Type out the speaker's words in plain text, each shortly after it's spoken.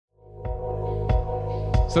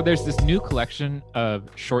So there's this new collection of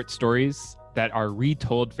short stories that are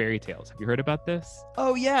retold fairy tales. Have you heard about this?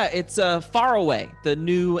 Oh, yeah. It's Far Away, the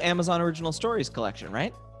new Amazon Original Stories collection,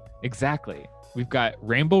 right? Exactly. We've got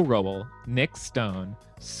Rainbow Rowell, Nick Stone,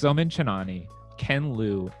 Soman Chanani, Ken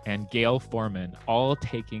Liu, and Gail Foreman all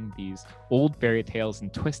taking these old fairy tales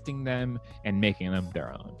and twisting them and making them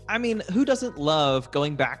their own. I mean, who doesn't love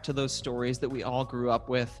going back to those stories that we all grew up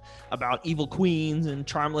with about evil queens and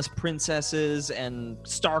charmless princesses and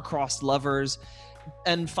star-crossed lovers,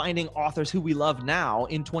 and finding authors who we love now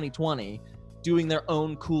in 2020 doing their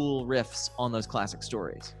own cool riffs on those classic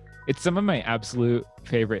stories? It's some of my absolute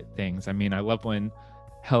favorite things. I mean, I love when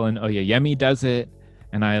Helen Oyeyemi does it.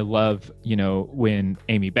 And I love, when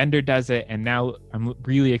Amy Bender does it. And now I'm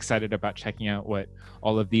really excited about checking out what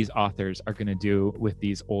all of these authors are going to do with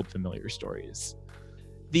these old familiar stories.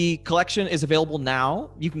 The collection is available now.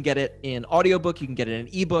 You can get it in audiobook. You can get it in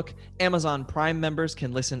ebook. Amazon Prime members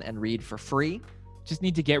can listen and read for free. Just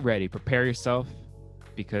need to get ready. Prepare yourself,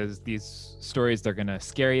 because these stories, they're going to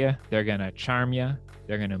scare you. They're going to charm you.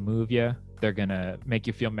 They're going to move you. They're going to make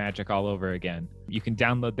you feel magic all over again. You can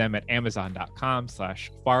download them at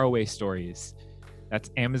amazon.com/farawaystories. That's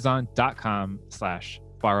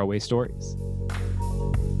amazon.com/farawaystories.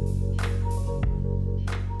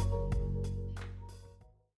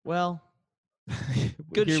 Well,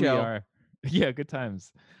 good Here show. We are. Yeah, good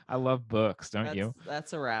times. I love books, don't you?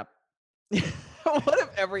 That's a wrap. What if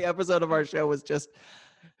every episode of our show was just,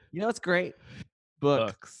 it's great.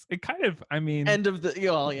 Books. It kind of, end of the,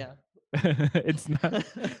 yeah. It's not,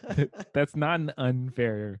 that's not an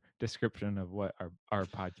unfair description of what our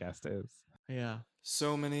podcast is. Yeah.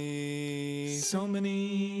 So many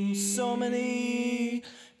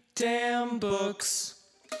damn books.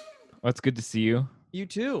 Well, it's good to see you. You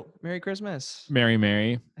too. Merry Christmas.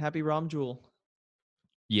 Merry. Happy Rom Jewel.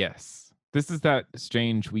 Yes. This is that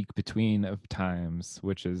strange week between of times,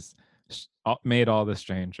 which is made all the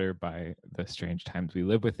stranger by the strange times we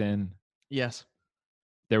live within. Yes.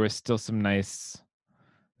 There was still some nice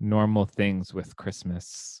normal things with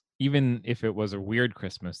Christmas. Even if it was a weird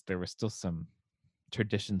Christmas, there were still some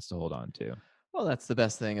traditions to hold on to. Well, that's the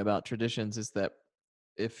best thing about traditions, is that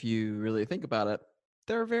if you really think about it,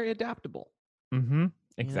 they're very adaptable. Mm-hmm.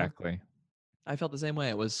 Exactly. I felt the same way.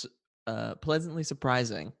 It was pleasantly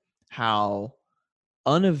surprising how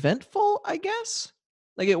uneventful, I guess.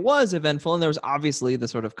 Like, it was eventful, and there was obviously the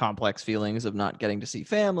sort of complex feelings of not getting to see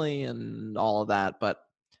family and all of that, but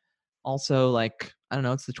also, like, I don't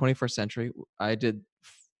know, it's the 21st century. I did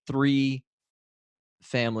 3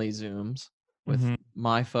 family Zooms with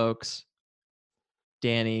my folks,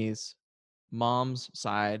 Danny's mom's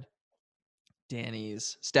side,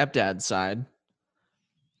 Danny's stepdad's side.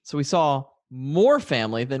 So we saw more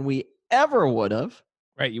family than we ever would have.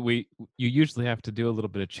 Right. You usually have to do a little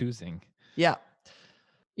bit of choosing. Yeah.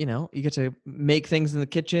 You get to make things in the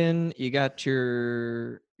kitchen. You got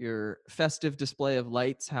your festive display of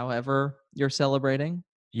lights, however you're celebrating.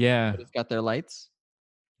 Yeah. Everybody's got their lights.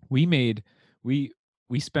 We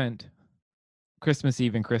spent Christmas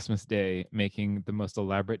Eve and Christmas Day making the most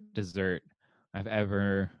elaborate dessert I've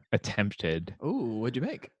ever attempted. Ooh, what'd you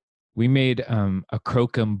make? We made a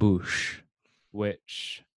croquembouche,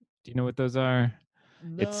 which, do you know what those are?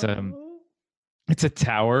 No. It's a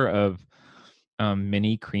tower of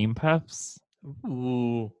mini cream puffs.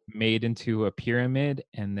 Ooh. Made into a pyramid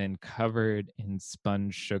and then covered in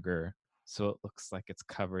sponge sugar, so it looks like it's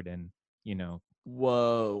covered in,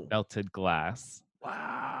 Whoa. melted glass.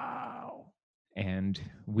 Wow. And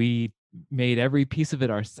we made every piece of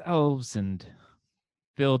it ourselves and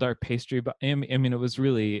filled our pastry. But I mean, it was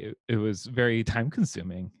very time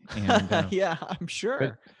consuming. And yeah, I'm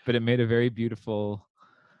sure. But it made a very beautiful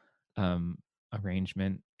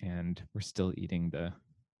arrangement, and we're still eating the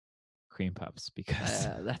cream puffs because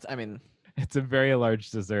it's a very large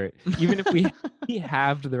dessert. Even if we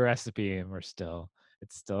halved the recipe, and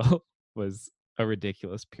it still was a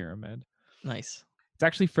ridiculous pyramid. Nice. It's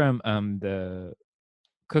actually from the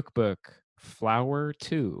cookbook Flour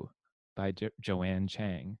 2 by Joanne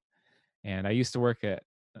Chang. And I used to work at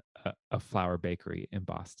a flour bakery in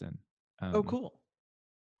Boston. Oh, cool.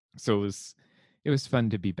 So it was fun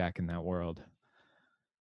to be back in that world.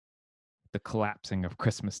 The collapsing of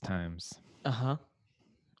Christmas times. Uh-huh.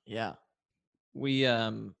 Yeah. We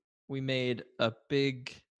made a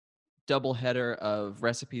big double header of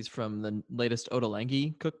recipes from the latest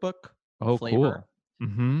Ottolenghi cookbook. Oh, Flavor. Cool.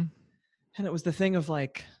 Mm-hmm. And it was the thing of,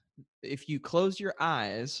 like, if you close your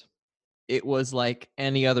eyes, it was like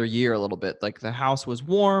any other year a little bit. Like, the house was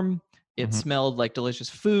warm. It smelled like delicious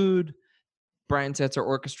food. Brian Setzer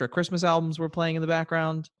Orchestra Christmas albums were playing in the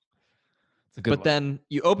background. It's a good But one. then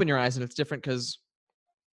you open your eyes and it's different because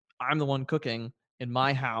I'm the one cooking in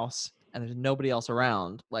my house and there's nobody else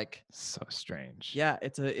around. Like, So strange. yeah,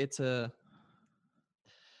 it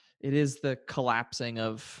is the collapsing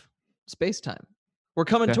of space-time. We're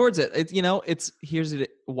coming Def- towards it. Here's it.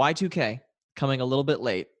 Y2K coming a little bit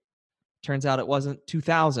late. Turns out it wasn't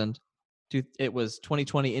 2000. It was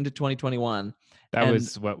 2020 into 2021. That And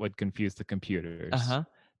was what would confuse the computers.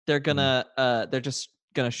 they're just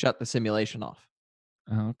gonna shut the simulation off.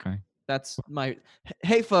 Oh, okay. That's my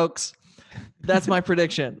hey folks. That's my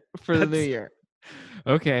prediction for the new That's- year.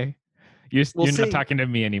 Okay. We'll You're not see. talking to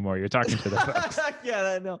me anymore. You're talking to the folks.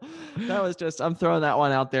 Yeah, no, that was just I'm throwing that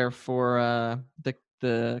one out there for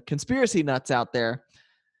the conspiracy nuts out there.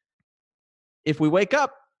 If we wake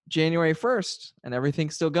up January 1st and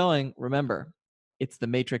everything's still going, remember, it's the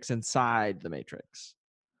Matrix inside the Matrix.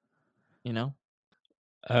 You know?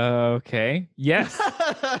 Okay. Yes.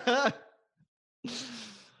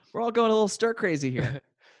 We're all going a little stir crazy here.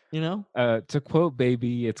 You know? To quote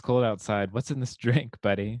Baby, it's cold outside. What's in this drink,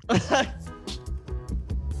 buddy?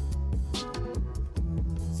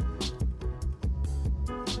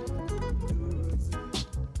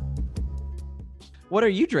 What are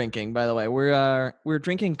you drinking, by the way? We're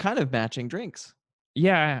drinking kind of matching drinks.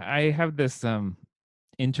 Yeah, I have this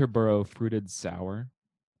Interborough fruited sour,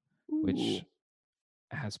 which Ooh.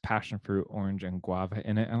 has passion fruit, orange, and guava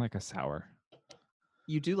in it. I like a sour.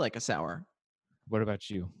 You do like a sour. What about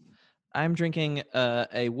you? I'm drinking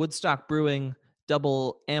a Woodstock Brewing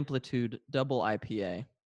double amplitude double IPA.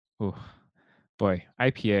 Oh, boy,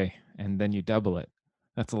 IPA, and then you double it.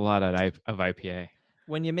 That's a lot of IPA.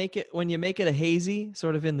 When you make it a hazy,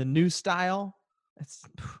 sort of in the new style, it's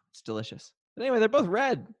delicious. But anyway, they're both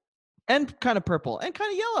red and kind of purple and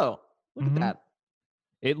kind of yellow. Look Mhm. at that.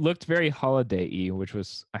 It looked very holiday-y, which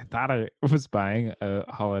was I thought I was buying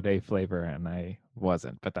a holiday flavor, and I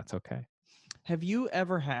wasn't, but that's okay. Have you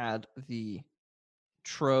ever had the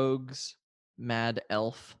Trogs Mad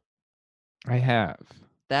Elf? I have.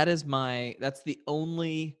 That's the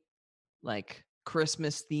only like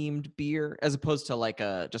Christmas themed beer as opposed to like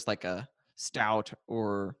just like a stout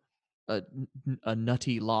or a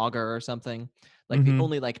nutty lager or something. Like the Mhm.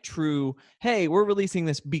 only like true, hey, we're releasing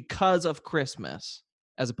this because of Christmas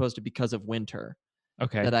as opposed to because of winter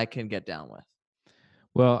Okay. that I can get down with.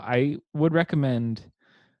 Well, I would recommend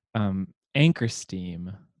Anchor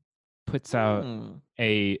Steam puts out Mm,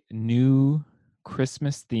 a new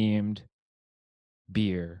Christmas themed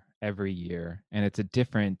beer every year, and it's a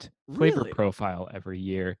different flavor Really? profile every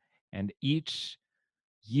year, and each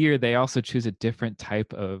year they also choose a different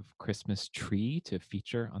type of Christmas tree to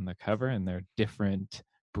feature on the cover, and they're different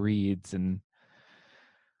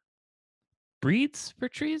breeds for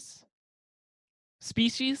trees,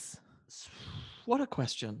 species, what a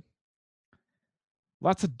question.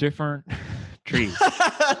 lots of different trees.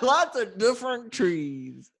 Lots of different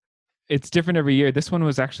trees. It's different every year. This one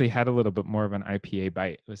was actually had a little bit more of an IPA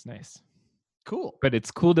bite. It was nice. Cool. But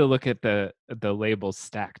it's cool to look at the labels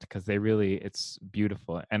stacked because it's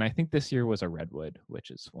beautiful. And I think this year was a redwood,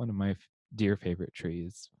 which is one of my dear favorite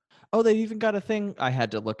trees. Oh, they've even got a thing. I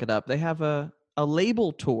had to look it up. They have a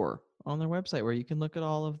label tour on their website where you can look at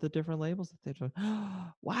all of the different labels that they've done.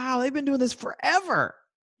 Wow, they've been doing this forever.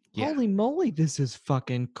 Yeah. Holy moly, this is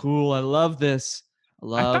fucking cool. I love this.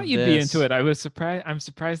 I thought you'd be into it. I was surprised. I'm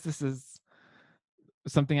surprised this is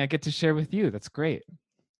something I get to share with you. That's great.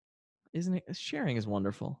 Isn't it? Sharing is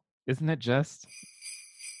wonderful. Isn't it just?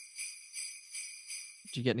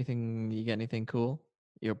 Did you get anything? You get anything cool?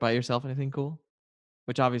 You buy yourself anything cool?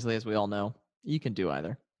 Which obviously, as we all know, you can do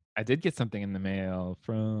either. I did get something in the mail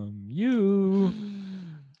from you.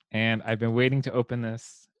 And I've been waiting to open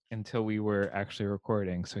this until we were actually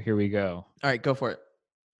recording. So here we go. All right, go for it.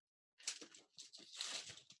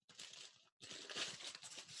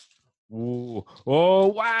 Ooh. Oh,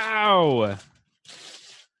 wow.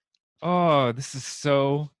 Oh, this is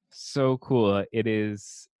so cool. It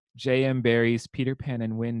is J.M. Barrie's Peter Pan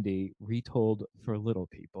and Wendy retold for little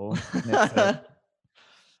people.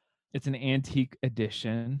 It's an antique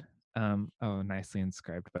edition. Nicely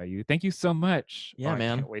inscribed by you. Thank you so much. Yeah, I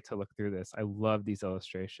man. can't wait to look through this. I love these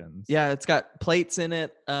illustrations. Yeah, it's got plates in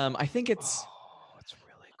it. I think it's. Oh, it's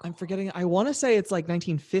really cool. I'm forgetting. I want to say it's like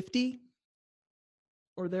 1950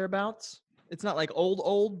 or thereabouts. It's not like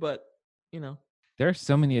old, but you know. There are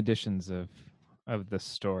so many editions of the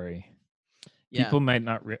story. Yeah. People might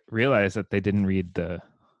not realize that they didn't read the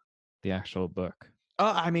actual book.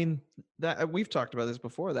 I mean, that we've talked about this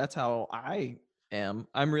before. That's how I am.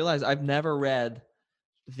 I'm realized I've never read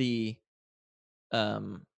the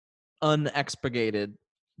unexpurgated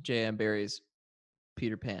J.M. Barrie's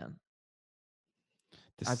Peter Pan.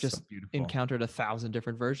 This I've is so just beautiful. encountered 1,000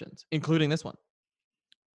 different versions, including this one.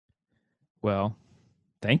 Well,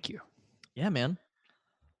 thank you. Yeah, man.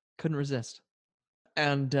 Couldn't resist.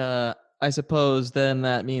 And I suppose then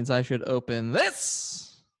that means I should open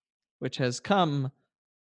this, which has come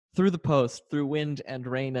through the post, through wind and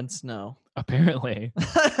rain and snow. Apparently.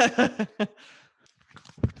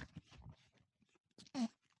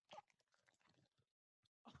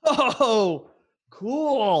 Oh,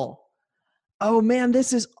 cool. Oh, man,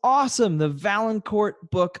 this is awesome. The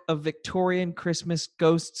Valancourt Book of Victorian Christmas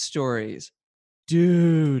Ghost Stories.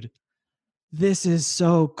 Dude, this is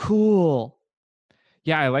so cool.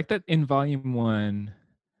 Yeah, I like that in volume 1,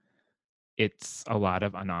 it's a lot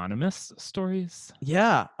of anonymous stories.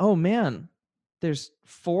 Yeah. Oh, man. There's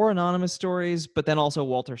 4 anonymous stories, but then also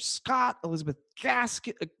Walter Scott, Elizabeth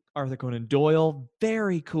Gaskell, Arthur Conan Doyle.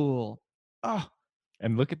 Very cool. Oh,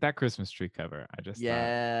 And look at that Christmas tree cover. I just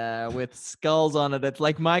yeah, with skulls on it. It's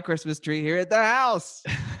like my Christmas tree here at the house.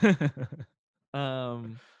 thought.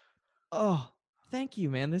 Oh, thank you,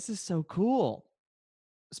 man. This is so cool.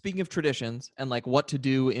 Speaking of traditions and like what to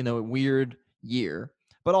do in a weird year,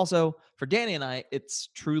 but also for Danny and I, it's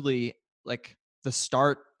truly like the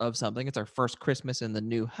start of something. It's our first Christmas in the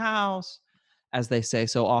new house, as they say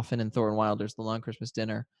so often in Thor and Wilder's The Long Christmas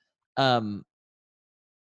Dinner.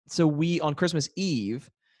 So we, on Christmas Eve,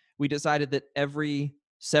 we decided that every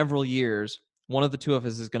several years, one of the two of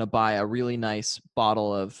us is going to buy a really nice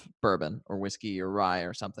bottle of bourbon or whiskey or rye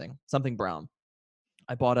or something brown.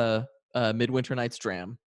 I bought a Midwinter Night's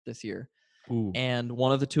Dram this year, Ooh. and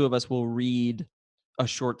one of the two of us will read a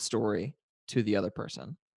short story to the other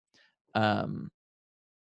person. And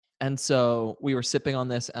so we were sipping on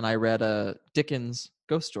this, and I read a Dickens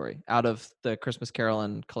ghost story out of the Christmas Carol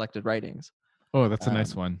and Collected Writings. Oh, that's a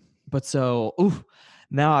nice one. But so,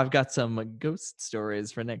 now I've got some ghost stories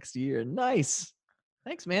for next year. Nice.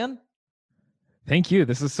 Thanks, man. Thank you.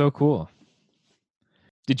 This is so cool.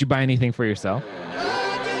 Did you buy anything for yourself?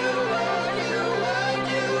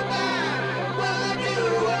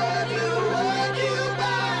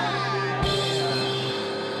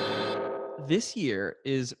 This year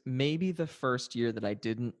is maybe the first year that I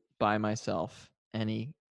didn't buy myself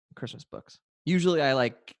any Christmas books. Usually I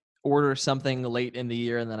like order something late in the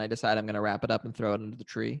year and then I decide I'm going to wrap it up and throw it under the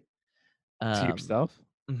tree. To yourself?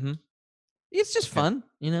 Mm-hmm. It's just fun,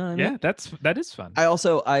 you know what I mean? Yeah, that is fun. I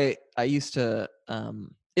also I used to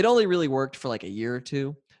it only really worked for like a year or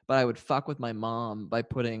two, but I would fuck with my mom by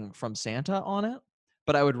putting From Santa on it,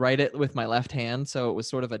 but I would write it with my left hand, so it was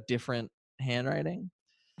sort of a different handwriting.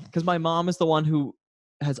 Because my mom is the one who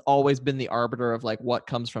has always been the arbiter of like what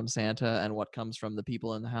comes from Santa and what comes from the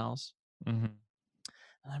people in the house. Mm-hmm.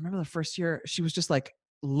 And I remember the first year she was just like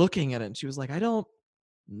looking at it and she was like, I don't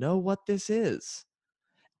know what this is.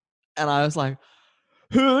 And I was like,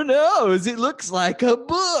 who knows? It looks like a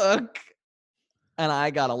book. And I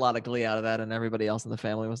got a lot of glee out of that. And everybody else in the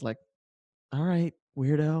family was like, all right,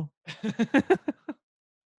 weirdo.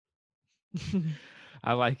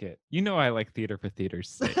 I like it. You know I like theater for theater's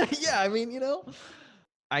sake. Yeah, I mean,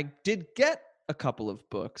 I did get a couple of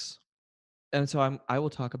books. And so I will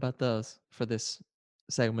talk about those for this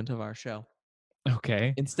segment of our show.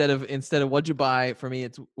 Okay. Instead of what'd you buy, for me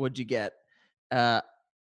it's what'd you get. Ryan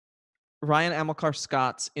Amilcar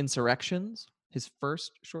Scott's Insurrections, his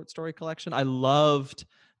first short story collection. I loved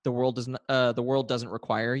The World Doesn't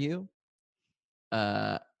Require You,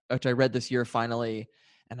 which I read this year finally,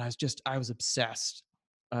 and I was obsessed.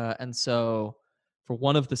 And so for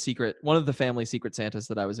one of the family Secret Santas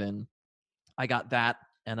that I was in, I got that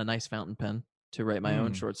and a nice fountain pen to write my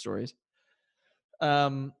own short stories.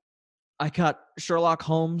 I got Sherlock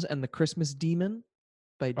Holmes and the Christmas Demon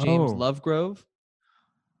by James Lovegrove.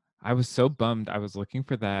 I was so bummed. I was looking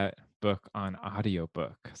for that book on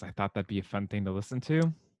audiobook because I thought that'd be a fun thing to listen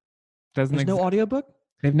to. There's no audiobook?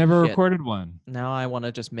 They've never Shit. recorded one. Now I want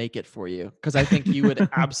to just make it for you because I think you would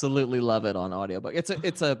absolutely love it on audiobook.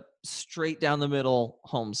 It's a straight down the middle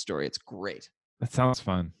Holmes story. It's great. That sounds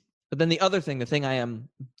fun. But then the thing I am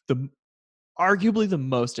arguably the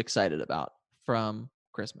most excited about from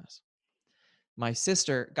Christmas. My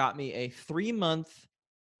sister got me a 3-month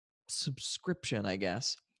subscription, I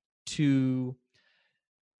guess, to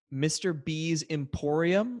Mr. B's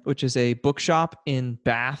Emporium, which is a bookshop in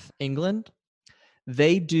Bath, England.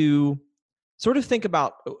 They do sort of think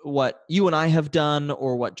about what you and I have done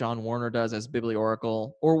or what John Warner does as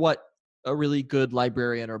Biblioracle or what a really good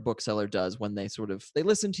librarian or bookseller does when they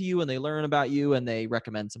listen to you and they learn about you and they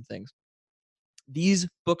recommend some things. These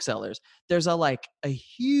booksellers, there's a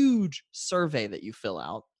huge survey that you fill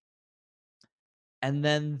out and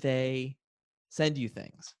then they send you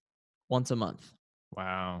things once a month.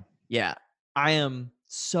 Wow. Yeah, I am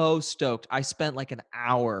so stoked. I spent like an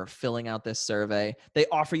hour filling out this survey. They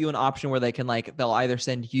offer you an option where they can they'll either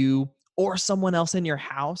send you or someone else in your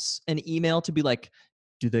house an email to be like,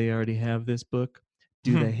 do they already have this book?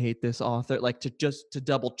 Do they hate this author? Like to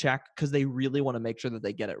double check because they really want to make sure that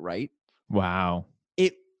they get it right. Wow.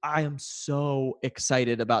 I am so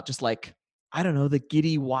excited about just I don't know, the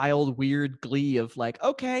giddy, wild, weird glee of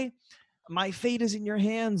okay, my fate is in your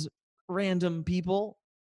hands, random people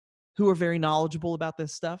who are very knowledgeable about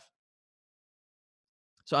this stuff.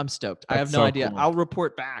 So I'm stoked. I have That's no so idea. cool. I'll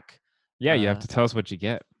report back. Yeah, you have Uh, to tell us what you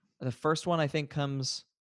get. The first one I think comes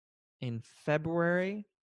in February.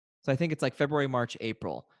 So I think it's like February, March,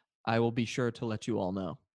 April. I will be sure to let you all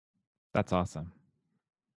know. That's awesome.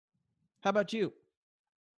 How about you?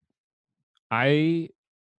 I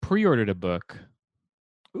pre-ordered a book,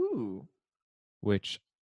 Ooh. which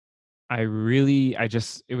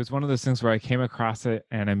it was one of those things where I came across it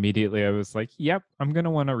and immediately I was like, yep, I'm going to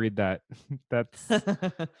want to read that. That's,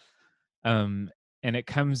 and it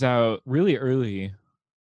comes out really early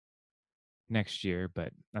next year,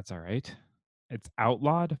 but that's all right. It's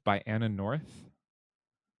Outlawed by Anna North.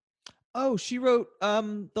 Oh, she wrote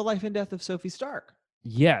The Life and Death of Sophie Stark.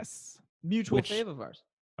 Yes. Mutual Which- fave of ours.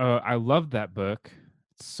 I love that book.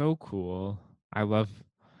 It's so cool. I love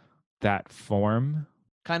that form.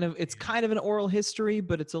 It's kind of an oral history,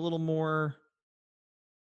 but it's a little more.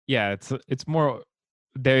 Yeah, it's more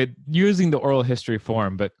they're using the oral history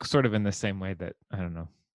form, but sort of in the same way that, I don't know,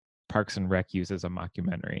 Parks and Rec uses a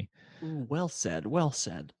mockumentary. Ooh, well said. Well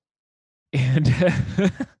said. And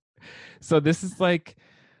so this is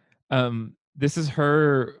this is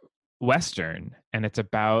her Western, and it's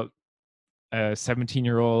about a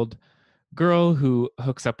 17-year-old girl who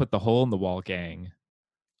hooks up with the Hole in the Wall gang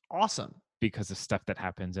Awesome. because of stuff that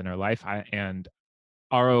happens in her life. And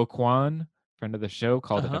Aro Kwan, friend of the show,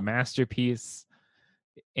 called it a masterpiece.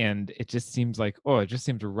 And it just seems it just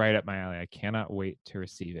seems right up my alley. I cannot wait to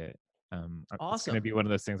receive it. It's going to Awesome. be one of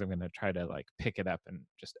those things I'm going to try to pick it up and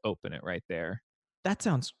just open it right there. That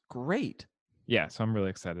sounds great. Yeah, so I'm really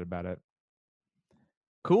excited about it.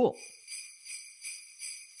 Cool.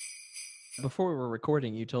 Before we were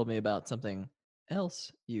recording, you told me about something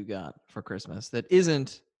else you got for Christmas that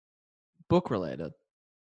isn't book related.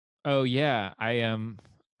 Oh yeah,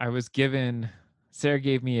 I was given Sarah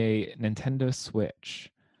gave me a Nintendo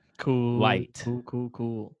Switch. Cool. Lite.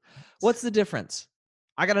 Cool. What's the difference?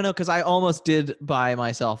 I gotta know because I almost did buy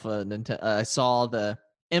myself a Nintendo. I saw the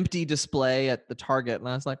empty display at the Target, and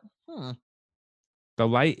I was like, The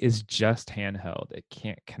Lite is just handheld. It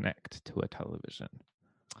can't connect to a television.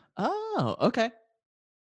 Oh, okay.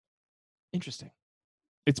 Interesting.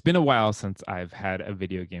 It's been a while since I've had a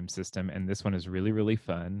video game system, and this one is really, really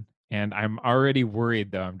fun. And I'm already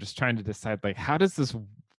worried, though. I'm just trying to decide, how does this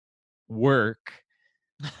work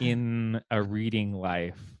in a reading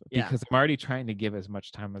life? Yeah. Because I'm already trying to give as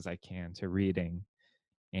much time as I can to reading.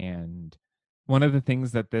 And one of the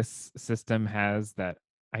things that this system has that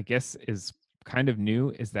I guess is kind of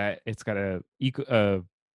new is that it's got a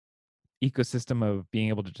ecosystem of being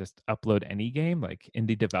able to just upload any game, like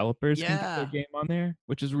indie developers can get their game on there,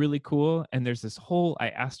 which is really cool. And there's this whole I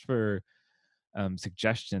asked for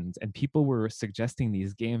suggestions, and people were suggesting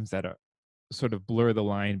these games that are sort of blur the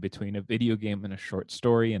line between a video game and a short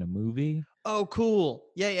story and a movie. Oh, cool.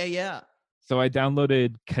 Yeah. So I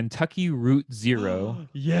downloaded Kentucky Route Zero.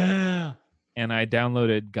 Yeah. And I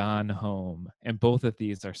downloaded Gone Home. And both of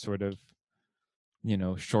these are sort of,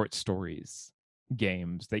 short stories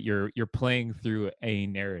games that you're playing through a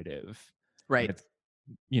narrative. Right. And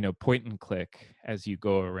it's, point and click as you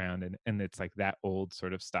go around, and it's like that old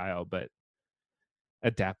sort of style, but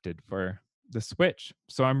adapted for the Switch.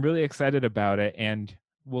 So I'm really excited about it, and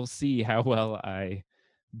we'll see how well I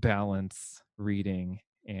balance reading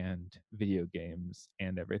and video games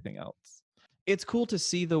and everything else. It's cool to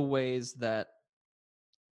see the ways that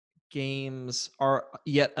games are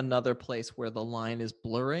yet another place where the line is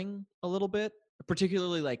blurring a little bit,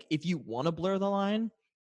 particularly if you want to blur the line,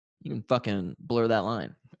 you can fucking blur that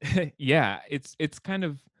line. Yeah, it's kind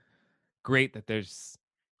of great that there's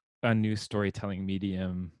a new storytelling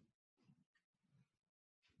medium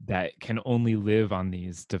that can only live on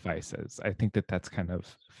these devices. I think that that's kind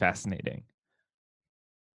of fascinating.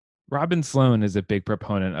 Robin Sloan is a big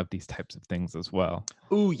proponent of these types of things as well.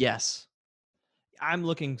 Ooh, yes. I'm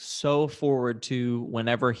looking so forward to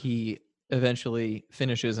whenever he eventually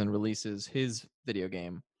finishes and releases his video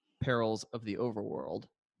game, Perils of the Overworld.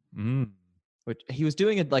 Which he was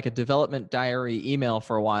doing a development diary email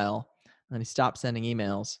for a while, and he stopped sending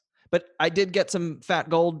emails. But I did get some fat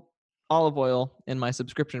gold olive oil in my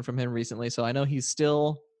subscription from him recently, so I know he's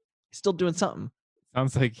still doing something.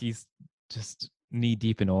 Sounds like he's just knee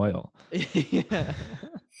deep in oil. Yeah.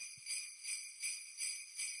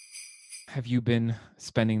 Have you been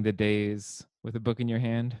spending the days with a book in your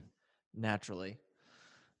hand? Naturally.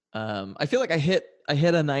 I feel like I hit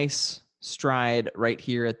a nice stride right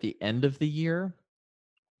here at the end of the year.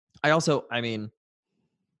 I mean,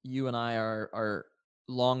 you and I are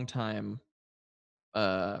longtime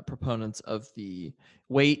proponents of the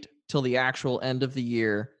wait till the actual end of the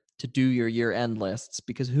year to do your year end lists,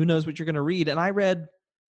 because who knows what you're going to read. And I read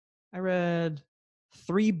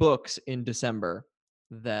 3 books in December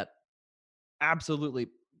that absolutely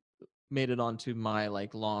made it onto my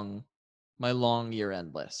long year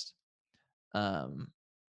end list. And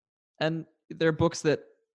they're books that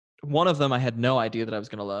one of them I had no idea that I was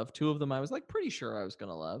going to love. 2 of them I was like pretty sure I was going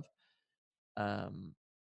to love. And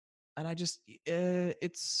I just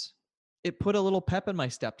it put a little pep in my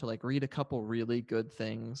step to like read a couple really good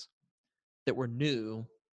things that were new,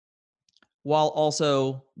 while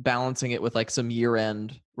also balancing it with like some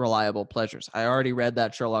year-end reliable pleasures. I already read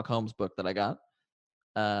that Sherlock Holmes book that I got.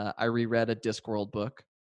 I reread a Discworld book.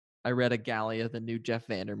 I read a Gallia, the new Jeff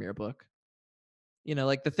Vandermeer book. You know,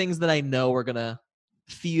 like the things that I know are gonna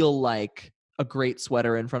feel like a great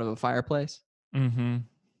sweater in front of a fireplace. Mm-hmm.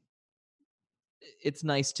 It's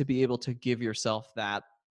nice to be able to give yourself that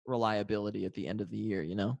reliability at the end of the year,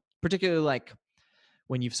 you know? Particularly like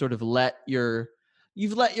when you've sort of let your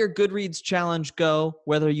Goodreads challenge go,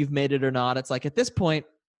 whether you've made it or not. It's like at this point,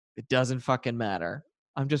 it doesn't fucking matter.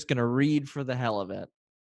 I'm just gonna read for the hell of it.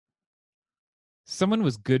 Someone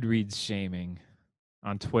was Goodreads shaming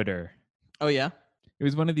on Twitter. Oh yeah? It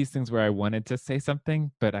was one of these things where I wanted to say something,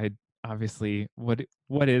 but I obviously what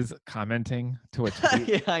is commenting to a tweet?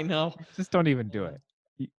 Yeah, I know. Just don't even do it.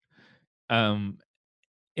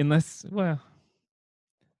 Unless, well,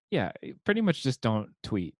 yeah, pretty much just don't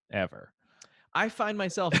tweet ever. I find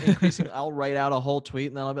myself increasing. I'll write out a whole tweet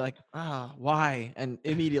and then I'll be like, why? And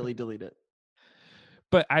immediately delete it.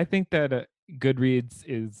 But I think that Goodreads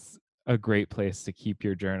is a great place to keep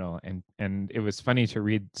your journal, and it was funny to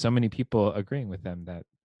read so many people agreeing with them that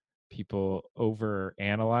people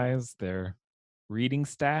overanalyze their reading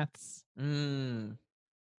stats.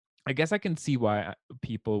 I guess I can see why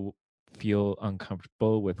people feel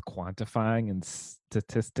uncomfortable with quantifying and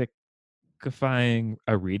statisticifying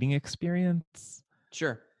a reading experience.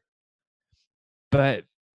 Sure. But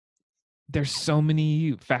there's so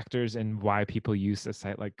many factors in why people use a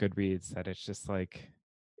site like Goodreads that it's just like,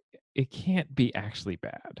 it can't be actually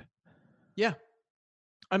bad. Yeah.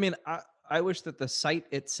 I mean, I wish that the site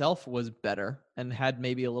itself was better and had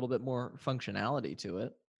maybe a little bit more functionality to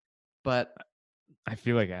it. But I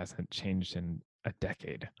feel like it hasn't changed in a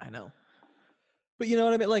decade. I know. But you know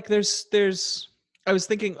what I mean? Like there's I was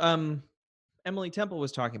thinking Emily Temple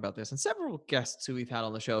was talking about this, and several guests who we've had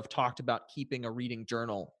on the show have talked about keeping a reading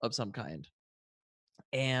journal of some kind.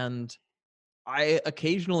 And I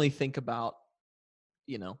occasionally think about,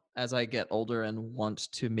 you know, as I get older and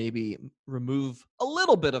want to maybe remove a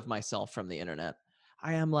little bit of myself from the internet,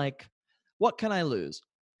 I am like, what can I lose?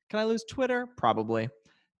 Can I lose Twitter? Probably.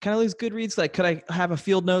 Can I lose Goodreads? Like, could I have a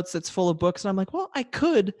field notes that's full of books? And I'm like, well, I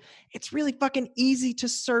could. It's really fucking easy to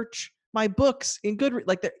search my books in Goodreads.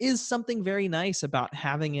 Like, there is something very nice about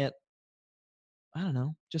having it, I don't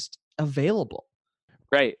know, just available.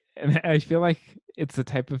 Right. And I feel like it's the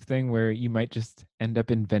type of thing where you might just end up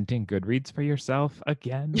inventing Goodreads for yourself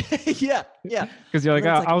again. Yeah. Because you're like,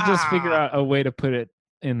 And then oh, it's like, I'll just figure out a way to put it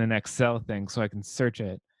in an Excel thing so I can search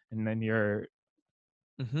it. And then you're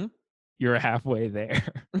halfway there.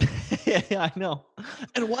 Yeah, I know.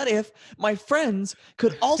 And what if my friends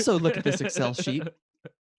could also look at this Excel sheet?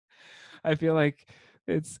 I feel like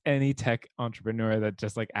it's any tech entrepreneur that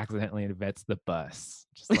just like accidentally invents the bus.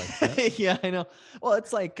 Just like that. Yeah, I know. Well,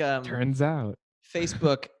 it's like Turns out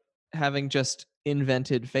Facebook having just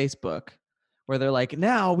invented Facebook, where they're like,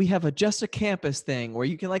 now we have just a campus thing where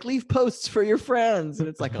you can like leave posts for your friends. And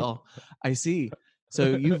it's like, oh, I see.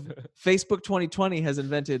 So Facebook 2020 has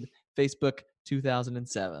invented Facebook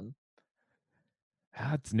 2007.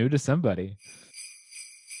 It's new to somebody.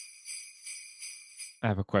 I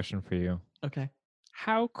have a question for you. Okay.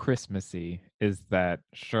 How Christmassy is that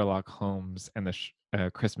Sherlock Holmes and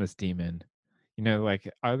the Christmas Demon? You know, like,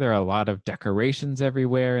 are there a lot of decorations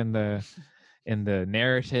everywhere in the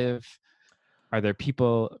narrative? Are there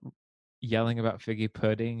people yelling about figgy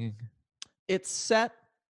pudding? It's set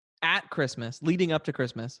at Christmas, leading up to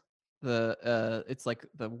Christmas. It's like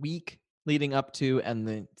the week leading up to, and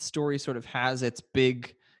the story sort of has its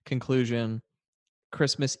big conclusion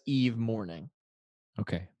Christmas Eve morning.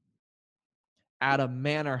 Okay. at a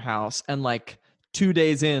manor house, and like 2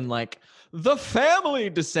 days in, like the family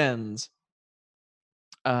descends.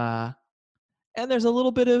 And there's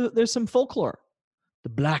there's some folklore. The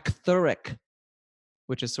Black Thurick,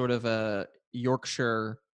 which is sort of a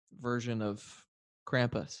Yorkshire version of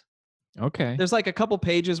Krampus. Okay. There's like a couple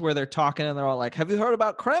pages where they're talking and they're all like, have you heard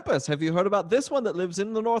about Krampus? Have you heard about this one that lives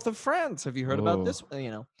in the north of France? Have you heard about this one?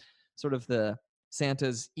 You know, sort of the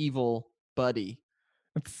Santa's evil buddy.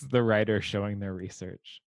 It's the writer showing their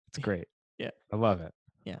research. It's great. Yeah. I love it.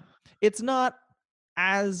 Yeah. It's not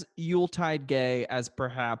as Yuletide gay as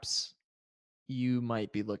perhaps you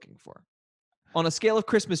might be looking for. On a scale of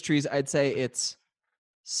Christmas trees, I'd say it's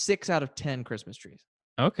 6 out of 10 Christmas trees.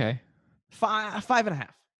 Okay. 5.5.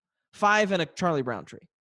 5 and a Charlie Brown tree.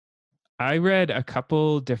 I read a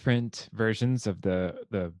couple different versions of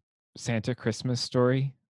the Santa Christmas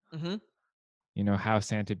story. Mm-hmm. You know, how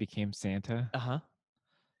Santa became Santa. Uh-huh.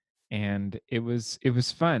 And it was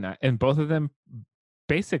fun. And both of them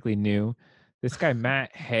basically knew this guy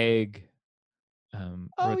Matt Haig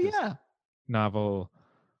wrote this novel,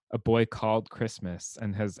 A Boy Called Christmas,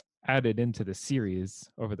 and has added into the series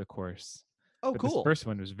over the course. Oh, But cool. This first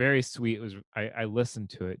one was very sweet. It was I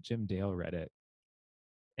listened to it. Jim Dale read it,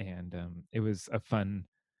 and it was a fun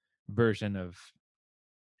version of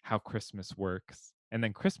how Christmas works. And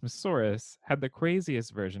then Christmasaurus had the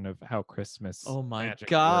craziest version of how Christmas. Oh my magic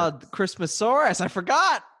God, works, Christmasaurus! I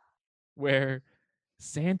forgot. where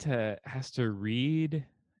Santa has to read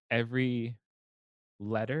every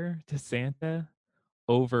letter to Santa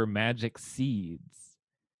over magic seeds.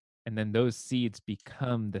 And then those seeds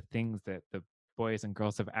become the things that the boys and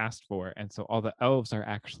girls have asked for. And so all the elves are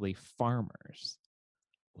actually farmers.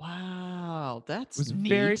 Wow, that's It was neat.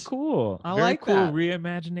 very cool. I Very like cool that.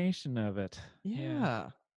 reimagination of it. Yeah.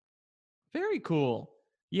 Very cool.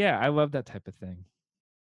 Yeah, I love that type of thing.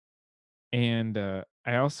 And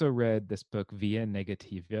I also read this book Via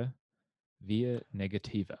Negativa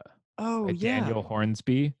Oh, by yeah. Daniel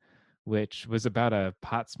Hornsby, which was about a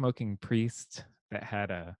pot-smoking priest that had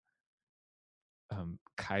a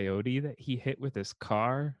coyote that he hit with his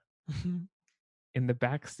car in the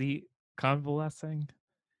back seat convalescing.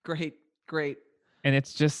 Great. And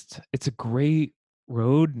it's a great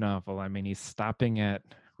road novel. I mean, he's stopping at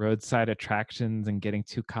roadside attractions and getting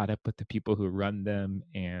too caught up with the people who run them,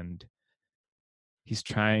 and he's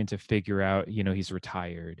trying to figure out, you know, he's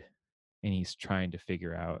retired and he's trying to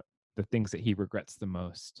figure out the things that he regrets the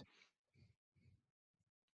most,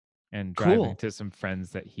 and driving Cool. to some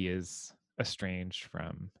friends that he is estranged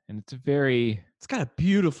from. And it's It's got a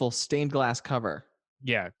beautiful stained glass cover.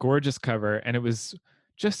 gorgeous cover. And it was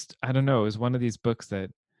just, I don't know, it was one of these books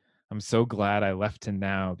that I'm so glad I left to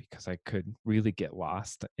now, because I could really get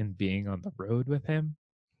lost in being on the road with him.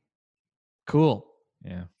 Cool.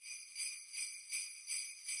 Yeah,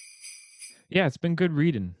 it's been good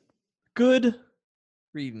reading. Good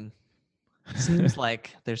reading. Seems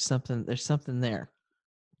like there's something there.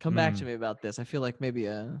 Come back to me about this. I feel like maybe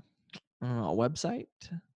a website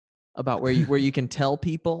about where you can tell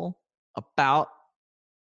people about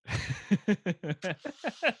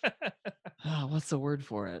what's the word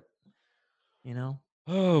for it? You know?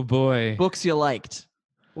 Oh boy. Books you liked.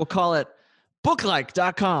 We'll call it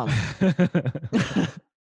booklike.com.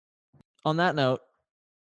 On that note,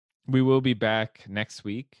 We will be back next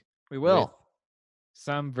week. we will. with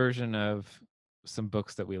some version of some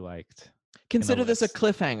books that we liked. Consider this a list.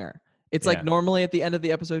 cliffhanger. It's Yeah. like normally at the end of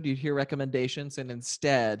the episode, you'd hear recommendations, and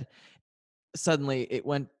instead, suddenly it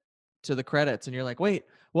went to the credits, and you're like, wait,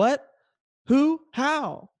 what? Who?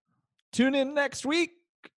 How? Tune in next week.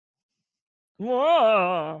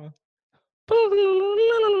 Whoa.